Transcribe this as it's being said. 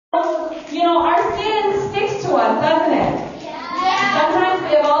You know, our sin sticks to us, doesn't it? Yeah. Sometimes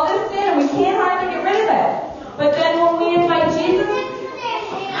we have all this sin and we can't hardly get rid of it. But then when we invite Jesus,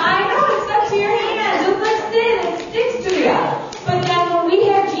 I know it's stuck to your hand, just like sin, it sticks to you. But then when we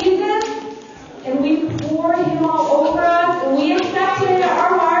have Jesus and we pour Him all over us and we accept Him into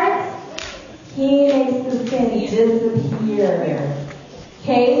our hearts, He makes the sin disappear.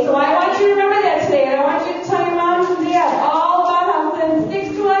 Okay, so I want you to remember that today, and I want you to tell your moms and dads all about how sin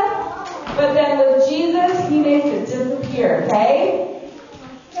sticks to us, but then with Jesus, He makes it disappear, okay?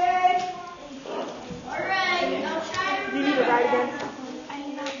 Okay. Alright, I'll try to remember. You need to write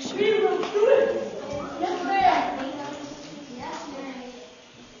this. We will do it. Yes, ma'am. Yes, ma'am.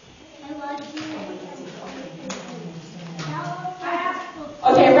 I love you.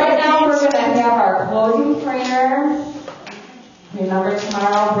 Okay, right now we're going to have our closing prayer. Remember,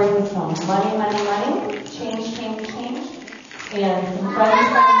 tomorrow bring some money, change, and some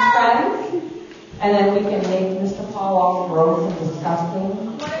friends, and then we can make Mr. Paul all gross and disgusting.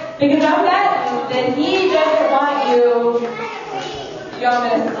 Because I'm betting that he doesn't want you want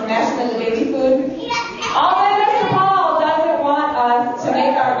to smash him in the baby food. Although Mr. Paul doesn't want us to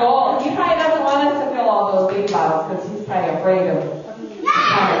make our goal. He probably doesn't want us to fill all those baby bottles because he's probably afraid of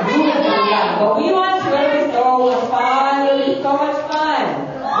moving them down. But we want to let this go with fun. It'll be so much fun.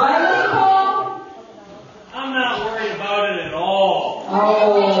 Right, Mr. Paul? I'm not worried about it at all.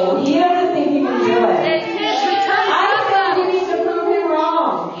 Oh, he doesn't think he can do it. I think we need to prove him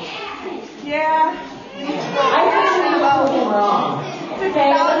wrong. Yeah. I think we need to prove him wrong. Okay,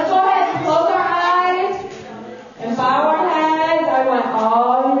 let's go ahead and close our eyes and bow our heads. I want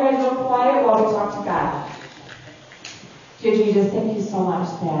all you guys to be quiet while we talk to God. Dear Jesus, thank you so much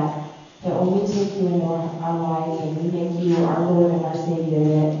that when we take you into our lives and we make you our Lord and our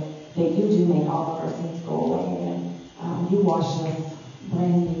Savior, that you do make all of our sins go away and you wash us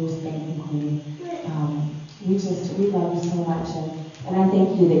brand new, spanking clean. We love you so much, and I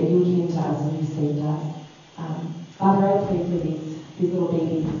thank you that you came to us and you saved us. Father, I pray for these little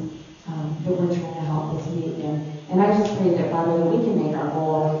babies that we're trying to help this week, and I just pray that, Father, that we can make our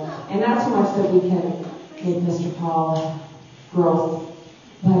goal, and not so much that we can make Mr. Paul gross,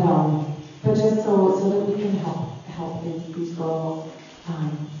 but just so that we can help these girls.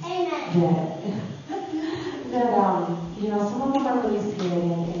 That some of them are really scared,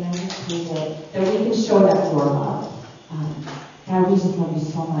 and I just pray that we can show them your love. God, we just love you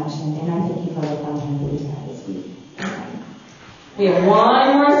so much, and I thank you for the fun time that we've had this week. We have one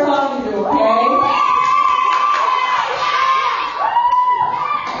more song to do, okay?